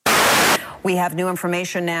We have new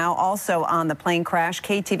information now also on the plane crash.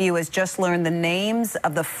 KTVU has just learned the names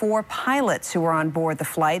of the 4 pilots who were on board the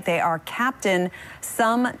flight. They are Captain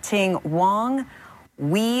Sum Ting Wong,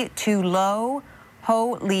 Wee Tu Lo,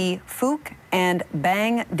 Ho Lee Fook, and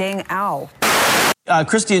Bang Ding Ao.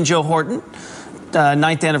 Christy and Joe Horton,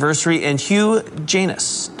 9th anniversary, and Hugh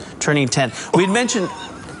Janus, turning 10. We'd mentioned...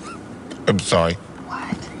 I'm sorry.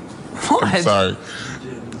 What? I'm sorry.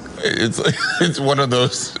 It's one of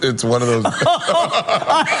those. I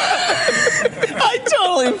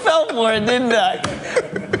totally fell for it, didn't I?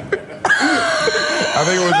 I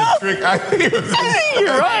think it was a trick. I think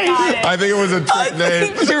you're right. I think it was a trick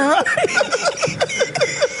name. You're right.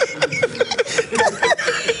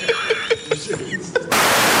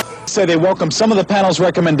 Say they welcome some of the panel's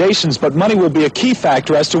recommendations, but money will be a key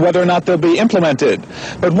factor as to whether or not they'll be implemented.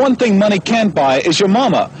 But one thing money can't buy is your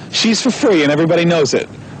mama. She's for free and everybody knows it.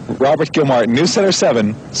 Robert Gilmartin, News Center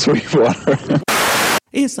 7, Sweetwater.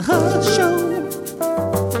 It's the Hush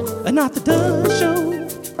Show, and not the Duh Show.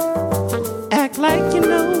 Act like you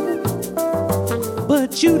know,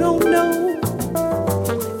 but you don't know.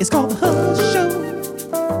 It's called the Hush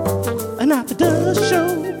Show, and not the Duh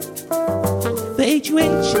Show. The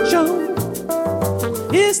H-U-H Show.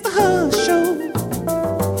 It's the Hush Show.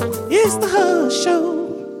 It's the Hush Show.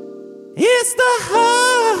 It's the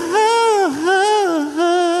Hush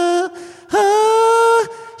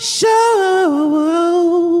Show.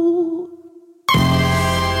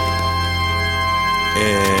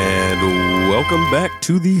 And welcome back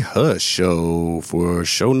to the Hush Show for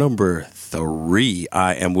show number 3.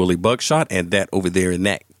 I am Willie Buckshot, and that over there in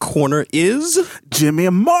that corner is Jimmy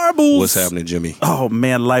and Marbles. What's happening, Jimmy? Oh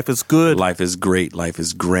man, life is good. Life is great. Life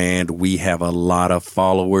is grand. We have a lot of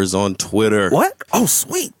followers on Twitter. What? Oh,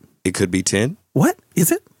 sweet. It could be 10. What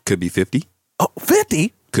is it? Could be 50. Oh,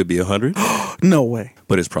 50? Could be 100. No way.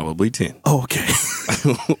 But it's probably 10. Oh, okay.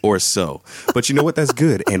 Or so. But you know what? That's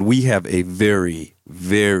good. And we have a very,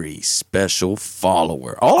 very special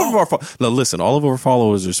follower. Now listen, all of our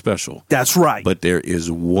followers are special. That's right. But there is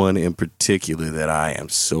one in particular that I am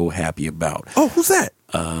so happy about. Oh, who's that?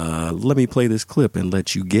 Let me play this clip and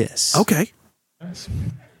let you guess. Okay.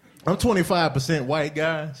 I'm 25% white,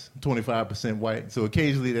 guys. 25% white. So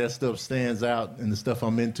occasionally that stuff stands out in the stuff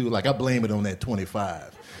I'm into. Like, I blame it on that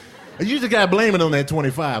 25. I usually got to blame it on that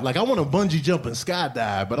 25. Like, I want to bungee jump and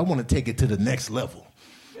skydive, but I want to take it to the next level.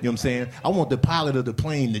 You know what I'm saying? I want the pilot of the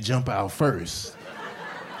plane to jump out first.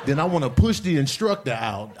 Then I want to push the instructor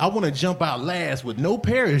out. I want to jump out last with no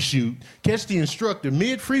parachute, catch the instructor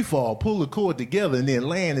mid-free fall, pull the cord together, and then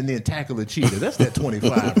land and then tackle the cheetah. That's that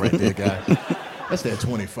 25 right there, guys. That's that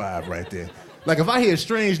 25 right there. Like, if I hear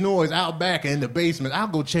strange noise out back in the basement, I'll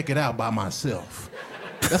go check it out by myself.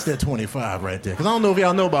 That's that 25 right there. Because I don't know if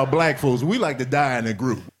y'all know about black folks. We like to die in a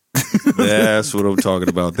group. That's what I'm talking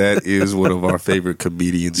about. That is one of our favorite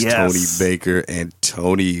comedians, Yes. Tony Baker. And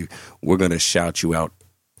Tony, we're going to shout you out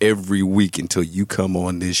every week until you come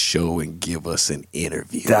on this show and give us an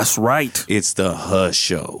interview. That's right. It's the Hush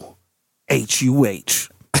Show. H-U-H.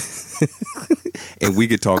 And we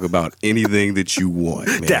could talk about anything that you want,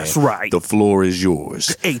 man. That's right. The floor is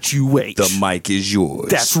yours. H-U-H. The mic is yours.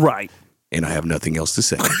 That's right. And I have nothing else to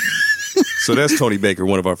say. So that's Tony Baker,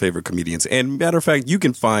 one of our favorite comedians. And matter of fact, you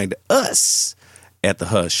can find us at the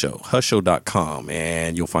Hush Show, hushshow.com.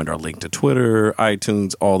 And you'll find our link to Twitter,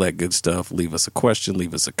 iTunes, all that good stuff. Leave us a question,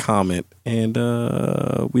 leave us a comment, and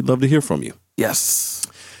we'd love to hear from you. Yes.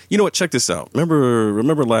 You know what? Check this out.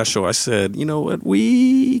 Remember last show I said, you know what?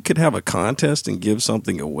 We could have a contest and give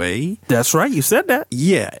something away. That's right. You said that.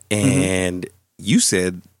 Yeah. And you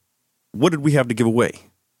said, what did we have to give away?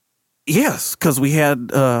 Yes, because we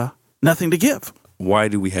had nothing to give. Why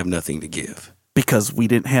do we have nothing to give? Because we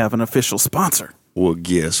didn't have an official sponsor. Well,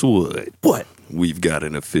 guess what? What? We've got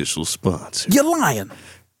an official sponsor. You're lying.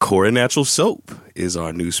 Cora Natural Soap is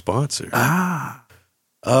our new sponsor.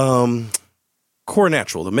 Cora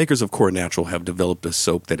Natural, the makers of Cora Natural have developed a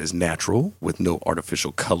soap that is natural with no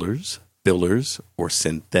artificial colors, fillers, or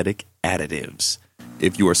synthetic additives.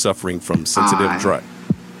 If you are suffering from sensitive dry...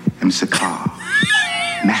 I'm Sakar,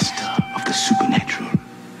 master of the supernatural.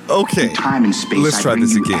 Okay, In time and space, let's try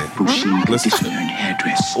this again. Conditioner and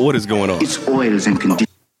hairdress. What is going on? It's oils and conditioners.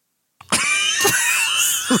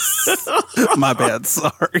 My bad.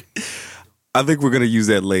 Sorry. I think we're going to use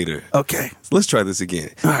that later. Okay. Let's try this again.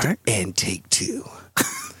 All right. And take 2.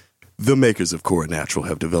 The makers of Cora Natural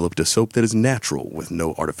have developed a soap that is natural with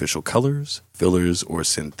no artificial colors, fillers, or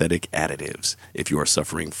synthetic additives. If you are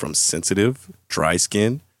suffering from sensitive, dry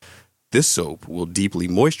skin, this soap will deeply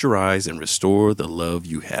moisturize and restore the love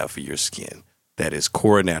you have for your skin. That is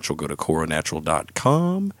Cora Natural. Go to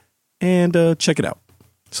coranatural.com and check it out.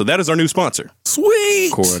 So that is our new sponsor.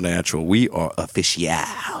 Sweet. Core Natural. We are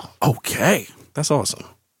official. Okay. That's awesome.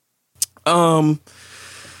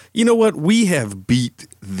 You know what? We have beat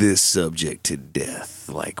this subject to death.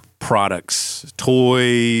 Like products,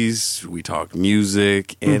 toys, we talked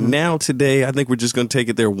music, and now today I think we're just going to take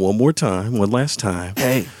it there one last time.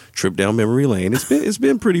 Hey. Trip down memory lane. It's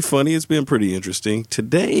been pretty funny. It's been pretty interesting.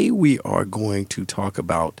 Today we are going to talk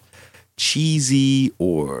about cheesy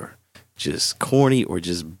or just corny or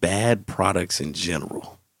just bad products in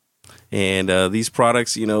general. And these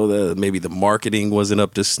products, maybe the marketing wasn't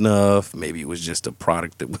up to snuff. Maybe it was just a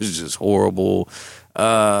product that was just horrible.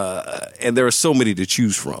 And there are so many to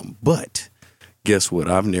choose from. But guess what?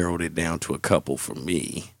 I've narrowed it down to a couple for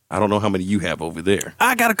me. I don't know how many you have over there.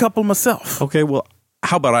 I got a couple myself. Okay, well,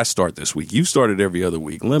 how about I start this week? You started every other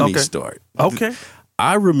week. Let me start. Okay.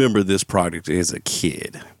 I remember this product as a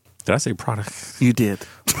kid. Did I say product? You did.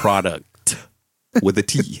 Product with a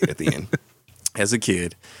T at the end. As a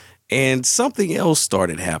kid. And something else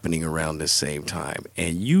started happening around the same time.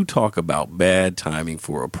 And you talk about bad timing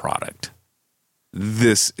for a product.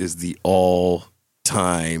 This is the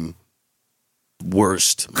all-time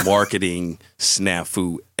worst marketing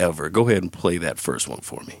snafu ever. Go ahead and play that first one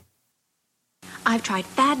for me. I've tried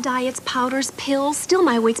fad diets, powders, pills. Still,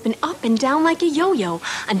 my weight's been up and down like a yo-yo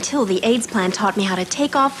until the AIDS plan taught me how to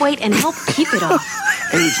take off weight and help keep it off.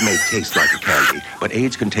 AIDS may taste like a candy, but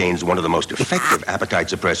AIDS contains one of the most effective appetite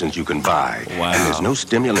suppressants you can buy. Wow. And there's no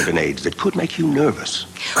stimulant in AIDS that could make you nervous.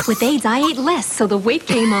 With AIDS, I ate less, so the weight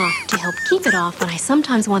came off. To help keep it off when I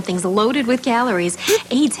sometimes want things loaded with calories,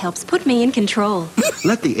 AIDS helps put me in control.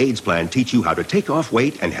 Let the AIDS plan teach you how to take off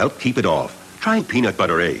weight and help keep it off. Try peanut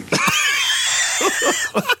butter AIDS.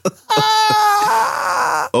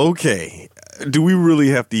 Okay. Do we really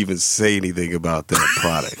have to even say anything about that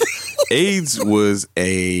product? AIDS was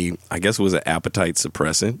an appetite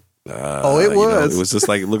suppressant. It was. It was just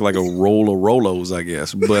like, it looked like a roll of Rolos, I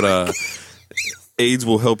guess. But AIDS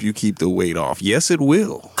will help you keep the weight off. Yes, it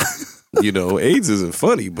will. AIDS isn't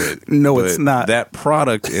funny, but no, it's not. That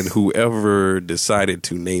product and whoever decided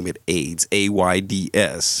to name it AIDS,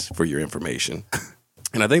 AIDS, for your information.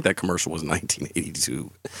 And I think that commercial was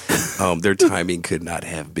 1982. Their timing could not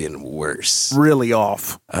have been worse. Really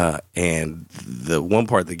off. And the one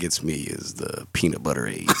part that gets me is the peanut butter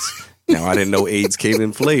AIDS. Now, I didn't know AIDS came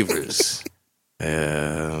in flavors.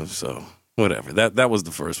 So, whatever. That was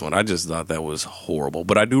the first one. I just thought that was horrible.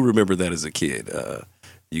 But I do remember that as a kid.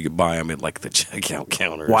 You could buy them at like the checkout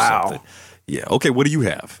counter or something. Yeah. Okay, what do you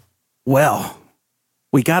have? Well,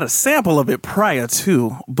 we got a sample of it prior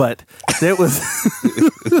to, but there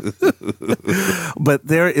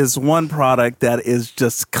is one product that is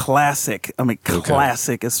just classic. I mean,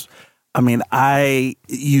 classic. I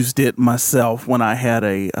used it myself when I had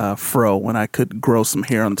a fro, when I could grow some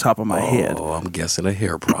hair on the top of my head. Oh, I'm guessing a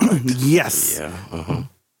hair product. Yes. Yeah.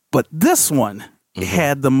 But this one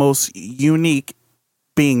had the most unique,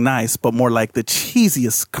 being nice, but more like the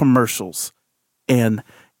cheesiest commercials. And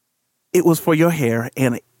it was for your hair,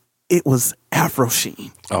 and it was Afro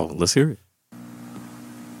Sheen. Oh, let's hear it.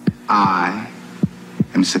 I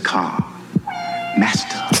am Sakar,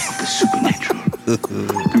 master of the supernatural.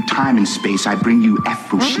 Through time and space, I bring you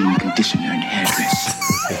Afro Sheen conditioner and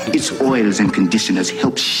hairdress. Its oils and conditioners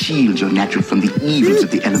help shield your natural from the evils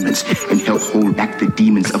of the elements and help hold back the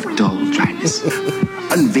demons of dull dryness.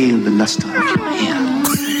 Unveil the luster of your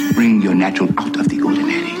hair. Bring your natural out of the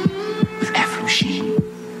ordinary with Afro Sheen.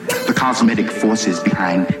 The cosmetic forces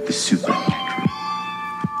behind the supernatural.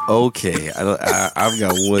 Okay, I've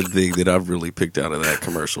got one thing that I've really picked out of that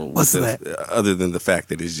commercial. What's that? Other than the fact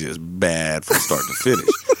that it's just bad from start to finish.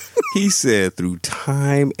 He said through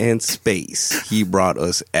time and space, he brought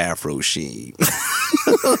us Afro Sheen.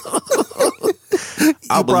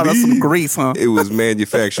 I brought us some grease, huh? It was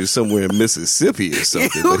manufactured somewhere in Mississippi or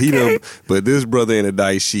something. Okay. But this brother in a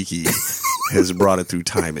dashiki has brought it through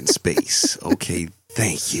time and space. Okay,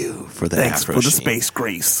 thank you for the Thanks Afro for the Sheen. space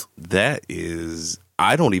grease. That is,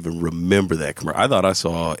 I don't even remember that commercial. I thought I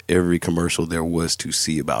saw every commercial there was to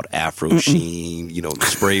see about Afro Sheen, the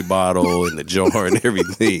spray bottle and the jar and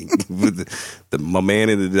everything. With my man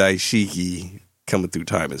in the dashiki coming through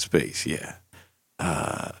time and space. Yeah.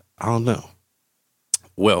 I don't know.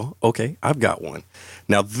 Well, okay, I've got one.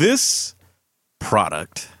 Now, this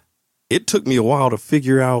product, it took me a while to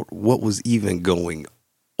figure out what was even going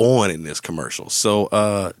on in this commercial.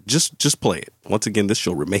 So just play it. Once again, this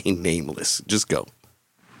shall remain nameless. Just go.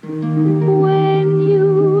 When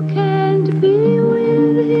you can't be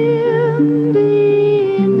with him,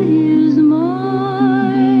 be in his mind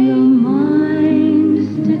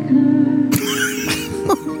sticker.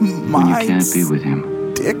 When you can't be with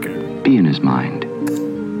him, Sticker. be in his mind.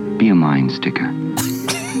 Be a mind sticker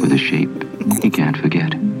with a shape he can't forget.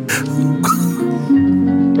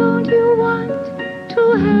 Don't you want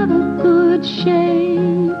to have a good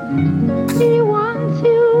shape? He wants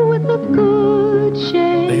you with a good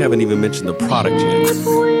shape. They haven't even mentioned the product yet.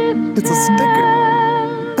 It's a sticker.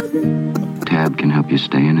 Tab can help you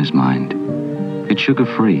stay in his mind. It's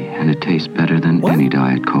sugar-free, and it tastes better than any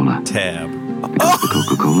Diet Cola. Tab. Because the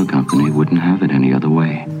Coca-Cola Company wouldn't have it any other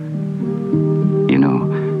way. You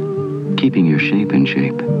know, keeping your shape in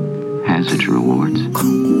shape has its rewards.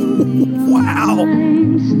 Wow.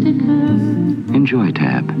 Enjoy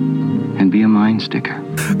Tab and be a mind sticker.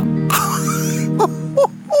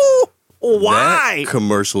 Why? That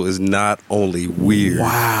commercial is not only weird.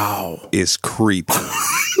 Wow. It's creepy.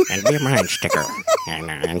 And be a mind sticker.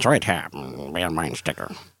 And enjoy Tab. Be a mind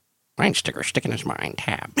sticker. Mind sticker, stick in his mind.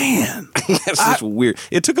 Tab. Man. That's just weird.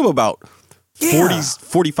 It took him about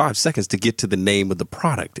 45 seconds to get to the name of the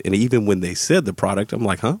product. And even when they said the product, I'm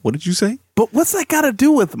like, huh? What did you say? But what's that got to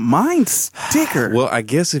do with mind sticker? Well, I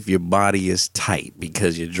guess if your body is tight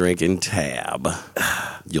because you're drinking Tab,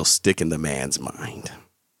 you'll stick in the man's mind.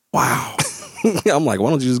 Wow. I'm like,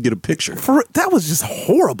 why don't you just get a picture? That was just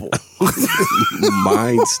horrible.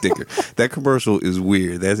 Mind sticker. That commercial is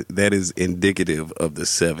weird. That is indicative of the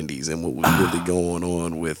 70s and what was really going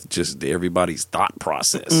on with just everybody's thought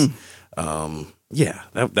process. Yeah,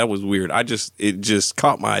 that was weird. It just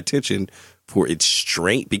caught my attention for its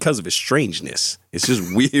because of its strangeness. It's just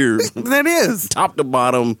weird. That is. Top to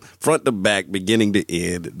bottom, front to back, beginning to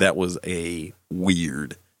end. That was a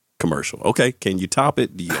weird commercial. Okay, can you top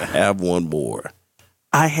it? Do you have one more?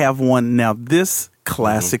 I have one now. This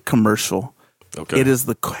classic commercial. Okay. It has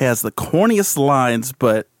the corniest lines,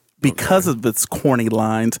 but because of its corny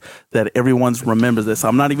lines, that everyone's remembers this.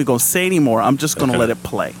 I'm not even going to say anymore. I'm just going to let it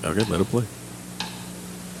play. Okay, let it play.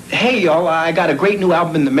 Hey, y'all, I got a great new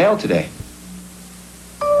album in the mail today.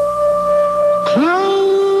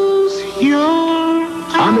 Close your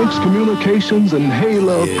Onyx Communications and Hey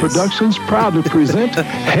Love Productions proudly present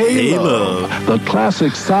Hey Love, the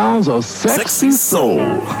classic sounds of sexy soul.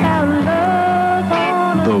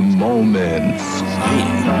 The moments.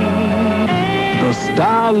 The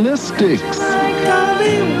stylistics.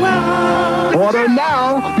 Order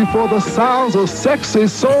now before the sounds of sexy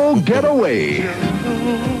soul get away.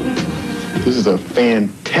 This is a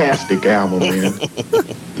fantastic album, man.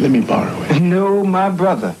 Let me borrow it. No, my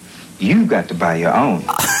brother. You got to buy your own.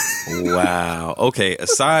 Wow. Okay.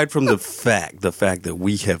 Aside from the fact that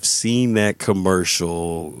we have seen that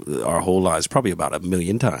commercial our whole lives, probably about 1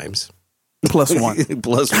 million times. Plus one.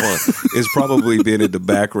 Plus one. It's probably been in the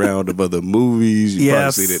background of other movies. You've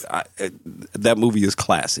probably seen it. That movie is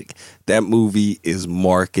classic. That movie is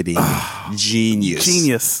marketing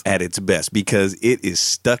genius at its best because it is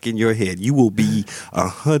stuck in your head. You will be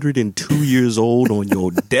 102 years old on your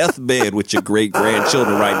deathbed with your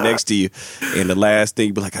great-grandchildren right next to you. And the last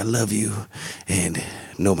thing, be like, I love you. And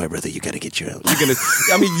no, my brother, you got to get your own.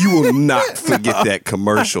 You will not forget that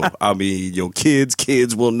commercial. I mean, your kids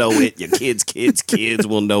will know it. Your kids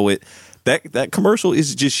will know it. That commercial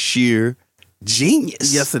is just sheer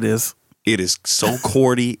genius. Yes, it is. It is so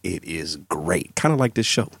corny. It is great. Kind of like this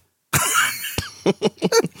show. But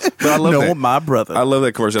I love that. My brother. I love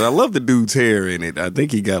that commercial. I love the dude's hair in it. I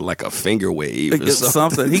think he got like a finger wave or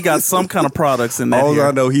something. He got some kind of products in that. I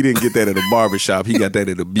know, he didn't get that at a barbershop. He got that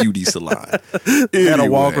at a beauty salon. At a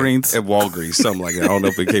Walgreens. At Walgreens, something like that. I don't know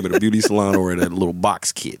if it came at a beauty salon or at a little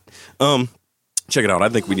box kit. Check it out. I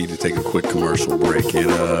think we need to take a quick commercial break, and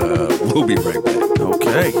we'll be right back.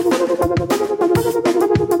 Okay.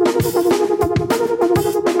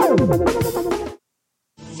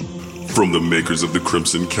 From the makers of the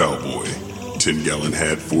Crimson Cowboy, 10-gallon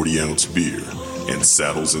hat 40-ounce beer, and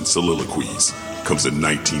Saddles and Soliloquies comes a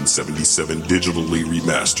 1977 digitally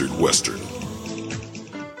remastered Western.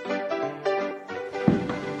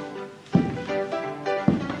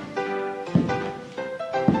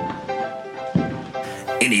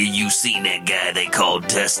 Any of you seen that guy they call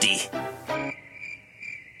Dusty?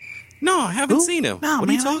 No, I haven't seen him. No, what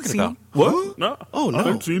man, are you talking about? What? No. Oh, no. I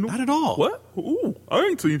haven't seen him. Not at all. What? Ooh, I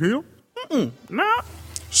ain't seen him. Nah.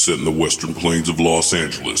 Set in the western plains of Los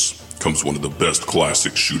Angeles comes one of the best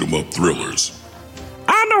classic shoot-'em-up thrillers.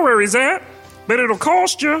 I know where he's at, but it'll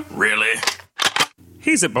cost you. Really?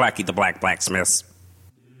 He's at Blackie the Black Blacksmith's.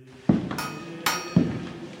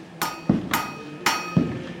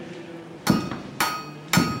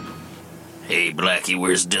 Hey, Blackie,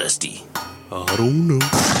 where's Dusty? I don't know.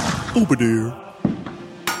 Over there.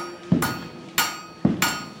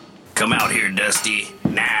 Come out here, Dusty,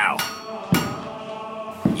 now.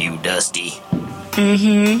 You, Dusty?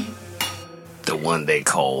 Mm-hmm. The one they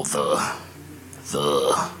call the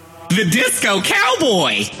Disco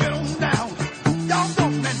Cowboy.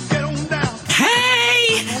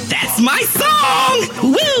 Hey, that's my song.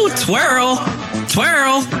 Woo, twirl,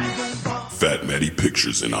 twirl. Fat Matty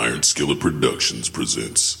Pictures and Iron Skillet Productions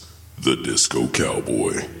presents The Disco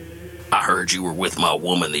Cowboy. I heard you were with my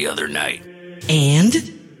woman the other night. And?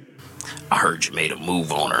 I heard you made a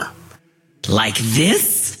move on her. Like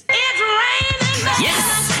this?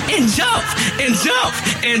 Yes! And jump! And jump!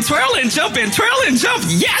 And twirl and jump and twirl and jump!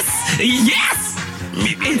 Yes! Yes!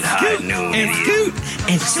 Meet me at high noon. And scoot!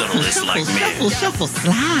 And Settle this like men. shuffle, shuffle,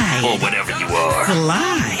 slide. Or whatever you are.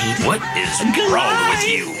 Slide. What is wrong with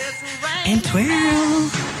you? And twirl.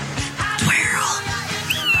 Twirl.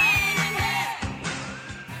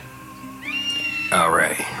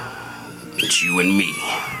 Alright. It's you and me.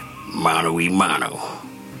 Mano y mano.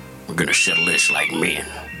 We're gonna settle this like men.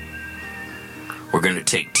 We're gonna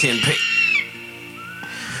take 10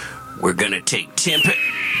 We're gonna take 10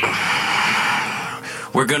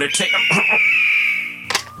 We're gonna take...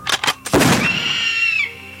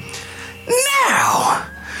 Now!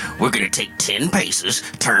 We're gonna take 10 paces,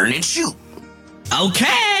 turn and shoot.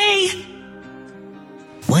 Okay.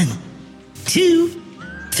 1, 2,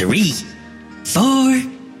 3, 4,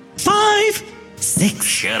 5, 6.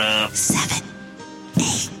 Shut up. 7,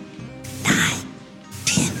 8, 9,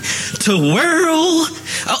 10. Twirl.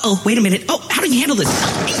 Uh-oh, wait a minute. Oh, how do you handle this?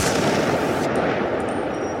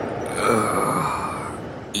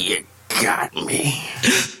 You got me.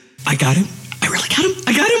 I got him. I really got him.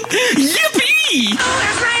 I got him. Yippee!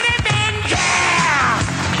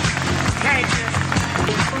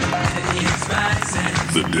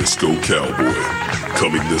 The Disco Cowboy.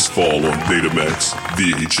 Coming this fall on Betamax,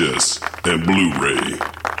 VHS, and Blu-ray.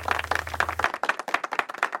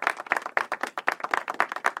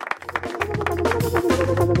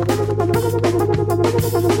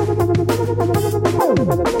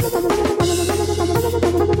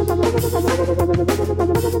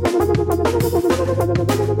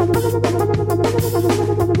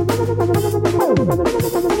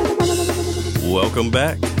 Welcome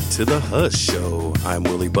back to the Hush Show. I'm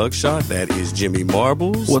Willie Buckshot. That is Jimmy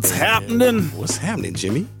Marbles. What's happening? What's happening,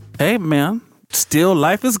 Jimmy? Hey, man. Still,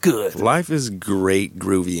 life is good. Life is great,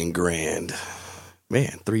 groovy, and grand.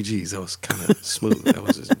 Man, 3 Gs. That was kind of smooth. That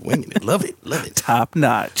was just winging it. Love it. Love it. Top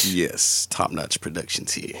notch. Yes, Top Notch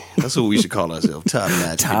Productions here. That's what we should call ourselves. Top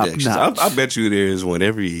Notch Top Productions. notch. I bet you there is one.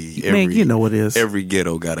 Every Man, you know it is. Every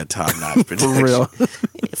ghetto got a Top Notch Production. For real.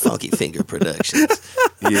 Funky Finger Productions.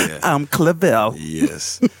 Yeah. I'm Clavel.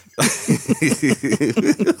 Yes.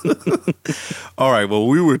 All right. Well,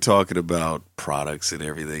 we were talking about products and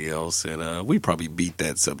everything else, and we probably beat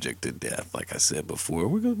that subject to death. Like I said before,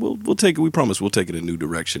 we'll take it. We promise we'll take it a new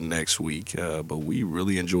direction next week. But we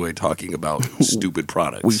really enjoy talking about stupid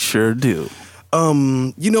products. We sure do.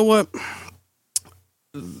 You know what?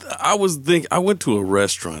 I went to a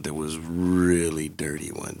restaurant that was really dirty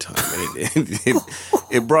one time. And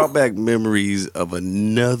it brought back memories of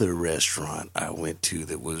another restaurant I went to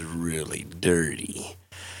that was really dirty.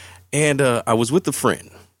 And I was with a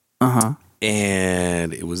friend. Uh-huh.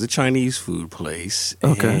 And it was a Chinese food place.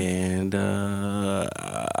 Okay. And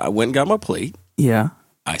I went and got my plate. Yeah.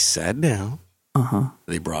 I sat down. Uh-huh.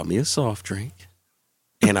 They brought me a soft drink.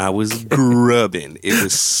 And I was grubbing. It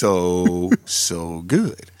was so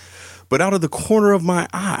good. But out of the corner of my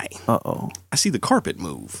eye, I see the carpet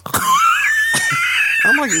move.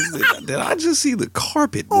 I'm like, did I just see the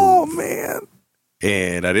carpet move? Oh, man.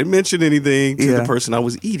 And I didn't mention anything to the person I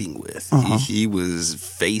was eating with. Uh-huh. He was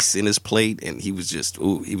facing his plate, and he was just,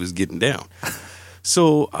 he was getting down.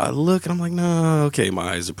 So I look, and I'm like, no, okay,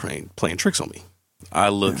 my eyes are playing tricks on me. I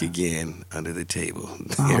look again under the table.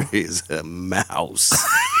 There is a mouse.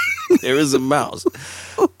 There is a mouse.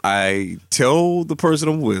 I tell the person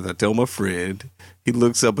I'm with, I tell my friend, he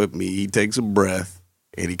looks up at me, he takes a breath,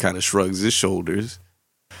 and he kind of shrugs his shoulders.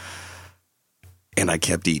 And I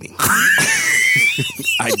kept eating.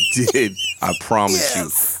 I did. I promise you,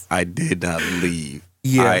 I did not leave.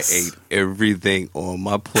 Yes. I ate everything on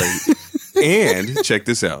my plate. And check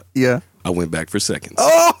this out. Yeah. I went back for seconds.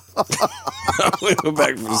 Oh! I went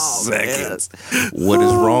back for seconds. Man. What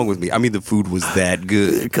is wrong with me? I mean, the food was that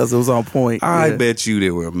good. Because it was on point. I bet you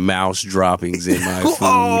there were mouse droppings in my food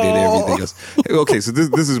and everything else. Okay, so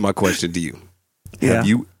this is my question to you. Have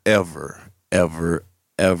you ever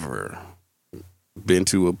been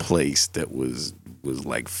to a place that was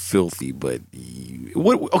like filthy, but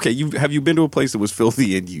have you been to a place that was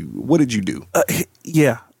filthy and what did you do?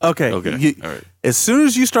 Yeah. Okay. Okay. All right. As soon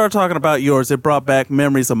as you start talking about yours, it brought back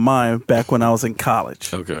memories of mine back when I was in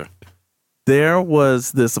college. Okay. There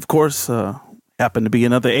was this, of course, happened to be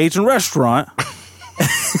another Asian restaurant.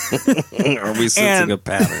 Are we sensing a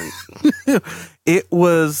pattern? It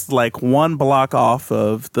was like one block off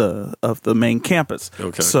of the main campus.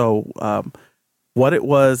 Okay. So what it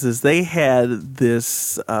was is they had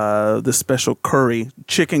this special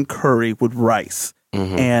chicken curry with rice.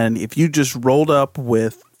 Mm-hmm. And if you just rolled up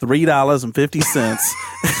with $3.50,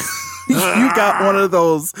 you got one of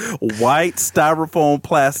those white styrofoam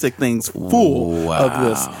plastic things full of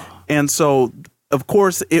this. And so, of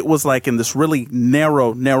course, it was like in this really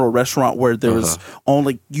narrow restaurant where there was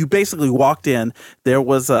only, you basically walked in, there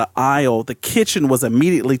was an aisle, the kitchen was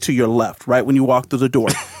immediately to your left, right when you walked through the door.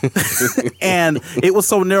 And it was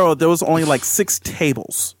so narrow, there was only like 6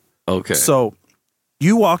 tables. Okay. So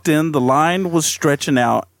you walked in, the line was stretching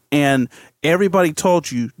out, and everybody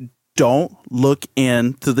told you, don't look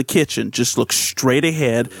into the kitchen. Just look straight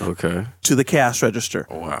ahead to the cash register.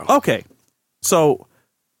 Oh, wow. Okay. So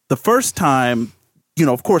the first time,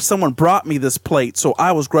 of course, someone brought me this plate, so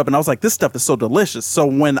I was grubbing. I was like, this stuff is so delicious. So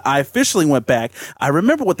when I officially went back, I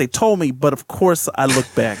remember what they told me, but of course, I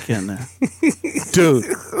looked back in there. Dude.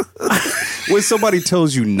 When somebody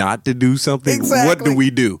tells you not to do something, what do? We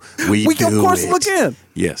do, of course, look in.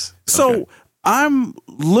 Yes. So I'm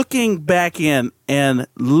looking back in, and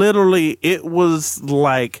literally it was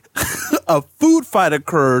like a food fight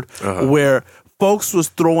occurred where folks was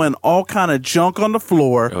throwing all kind of junk on the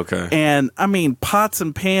floor. Okay. And I mean, pots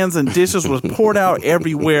and pans and dishes was poured out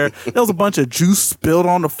everywhere. There was a bunch of juice spilled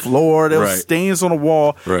on the floor. There was stains on the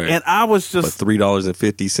wall. Right. And I was just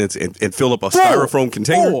 $3.50 and fill up a styrofoam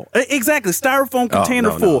container. Full. Exactly. Styrofoam container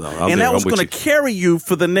full. And that was going to carry you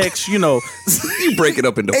for the next, You break it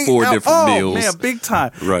up into 4 different meals. Oh, man, big time.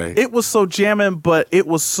 Right. It was so jamming, but it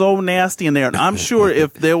was so nasty in there. And I'm sure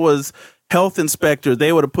if there was health inspector,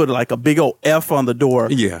 they would have put like a big old F on the door.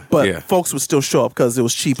 Yeah. But folks would still show up because it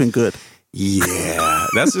was cheap and good. Yeah.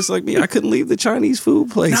 That's just like me. I couldn't leave the Chinese food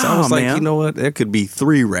place. I was like, you know what? There could be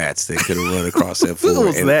 3 rats that could have run across that floor.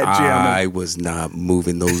 I was not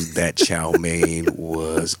moving those. That chow mein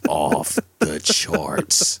was off the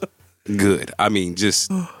charts. Good. I mean, just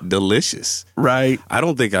delicious. Right. I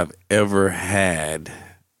don't think I've ever had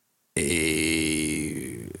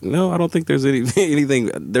No, I don't think there's anything.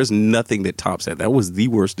 There's nothing that tops that. That was the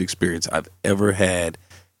worst experience I've ever had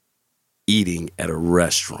eating at a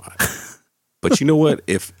restaurant. But you know what?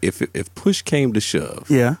 If push came to shove,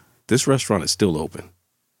 this restaurant is still open.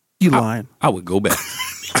 You lying? I would go back.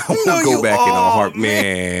 I will go back in a heart,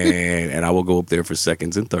 man, and I will go up there for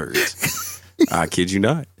seconds and thirds. I kid you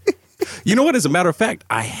not. You know what? As a matter of fact,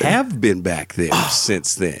 I have been back there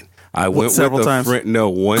since then. I went with a friend. No,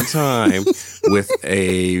 one time with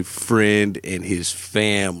a friend and his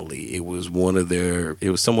family. It was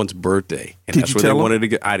someone's birthday. And Did that's you where tell they wanted them? to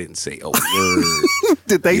get. I didn't say a word.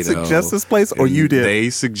 Did they suggest this place or you did? They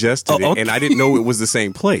suggested it. And I didn't know it was the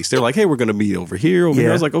same place. They're like, hey, we're going to meet over here.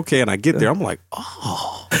 I was like, okay. And I get there. I'm like,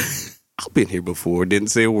 oh, I've been here before. Didn't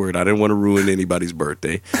say a word. I didn't want to ruin anybody's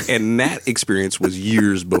birthday. And that experience was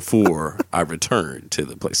years before I returned to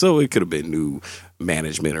the place. So it could have been new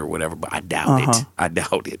management or whatever, but I doubt it. I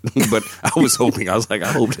doubt it. But I was hoping. I was like,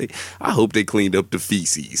 I hope they cleaned up the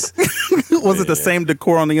feces. Was it the same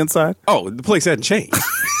decor on the inside? Oh, the place hadn't changed.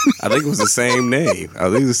 I think it was the same name.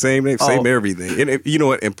 Same everything. And you know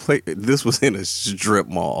what? This was in a strip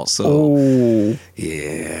mall, so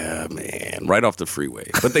yeah, man, right off the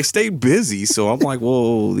freeway. But they stayed busy, so I'm like,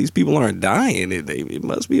 well, these people aren't dying. It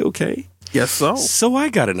must be okay. Yes, so. So I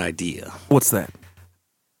got an idea. What's that?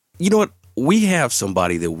 You know what? We have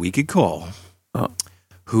somebody that we could call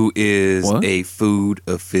who is a food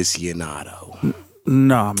aficionado.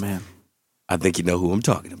 Nah, man. I think you know who I'm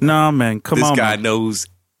talking about. Nah, man. Come on, This guy man. knows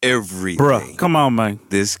everything. Bruh, come on, man.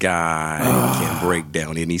 This guy can break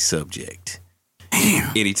down any subject.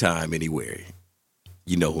 Anytime, anywhere.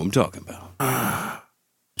 You know who I'm talking about.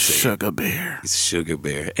 Sugar Bear. It's Sugar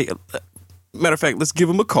Bear. Hey, matter of fact, let's give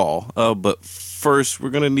him a call. But first,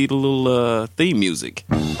 we're going to need a little theme music.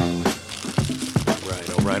 All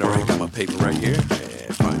right. Got my paper right here.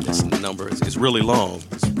 And find this number. It's really long.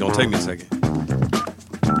 It's going to take me a second.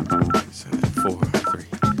 7, 4, 3,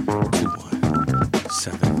 2, 1,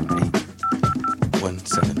 7, 8, 1,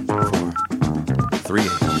 7, 4, 3, 8,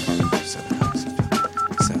 7,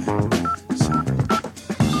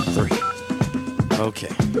 3.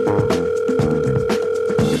 Okay.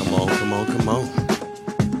 Come on.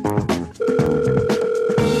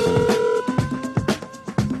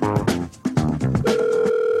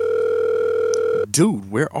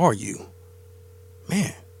 Dude, where are you?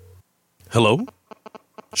 Man, Hello?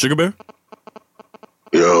 Sugar Bear?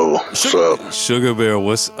 Yo, what's up? Sugar Bear,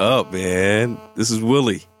 what's up, man? This is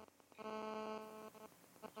Willie.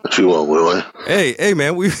 What you want, Willie? Hey,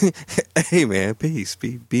 man. Hey, man. Peace.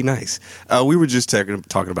 Be nice. We were just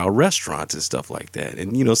talking about restaurants and stuff like that,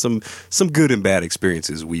 and some good and bad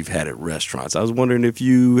experiences we've had at restaurants. I was wondering if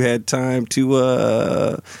you had time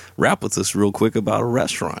to rap with us real quick about a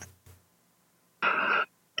restaurant.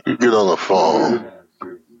 You get on the phone,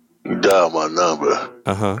 you dial my number.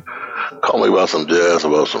 Call me about some jazz,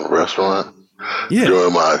 about some restaurant. Yeah.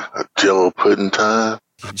 During my Jello pudding time.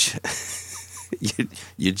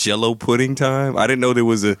 Your Jello pudding time? I didn't know there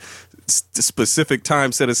was a specific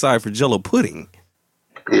time set aside for Jello pudding.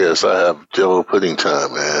 Yes, I have Jello pudding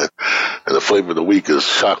time, man. And the flavor of the week is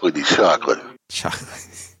chocolatey chocolate.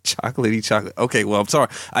 Chocolatey chocolate. Okay, well, I'm sorry.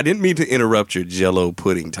 I didn't mean to interrupt your Jello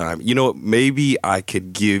pudding time. You know what? Maybe I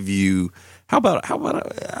could give you. How about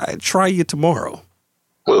I try you tomorrow?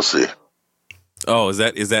 We'll see. Oh, is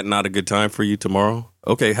that not a good time for you tomorrow?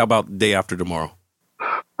 Okay, how about day after tomorrow?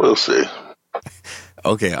 We'll see.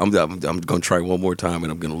 Okay, I'm gonna try one more time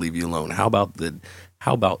and I'm gonna leave you alone. How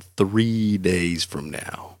about 3 days from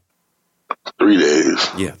now? 3 days.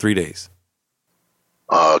 Yeah, 3 days.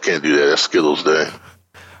 I can't do that. That's Skittles Day.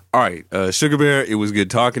 All right, Sugar Bear, it was good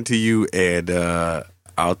talking to you, and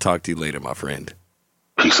I'll talk to you later, my friend.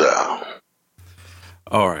 Peace out.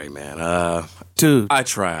 All right, man. Dude, I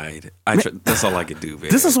tried. That's all I could do, man.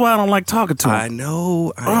 This is why I don't like talking to him. I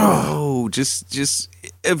know. Just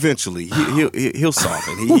eventually he'll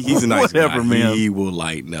soften. He's a nice Whatever, guy. man. He will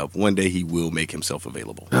lighten up. One day he will make himself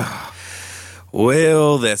available.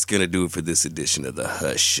 Well, that's gonna do it for this edition of the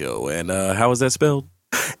Hush Show. And how is that spelled?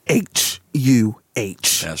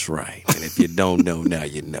 H-U-H. That's right. And if you don't know, now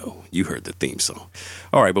you know. You heard the theme song.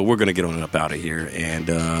 All right, but we're gonna get on up out of here, and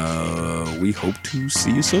we hope to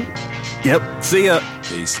see you soon. Yep. See ya.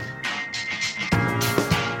 Peace.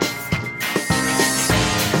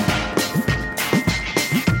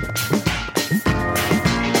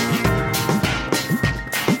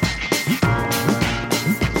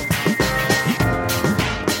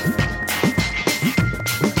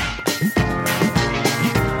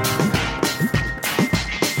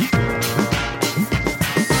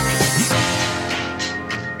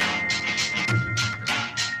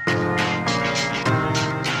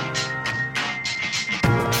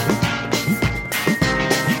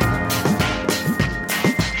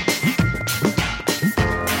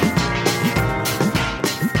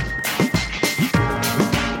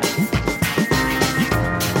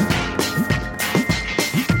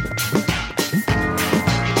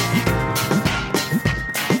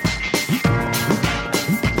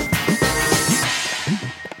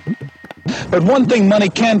 But one thing money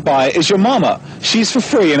can't buy is your mama. She's for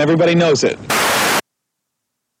free and everybody knows it.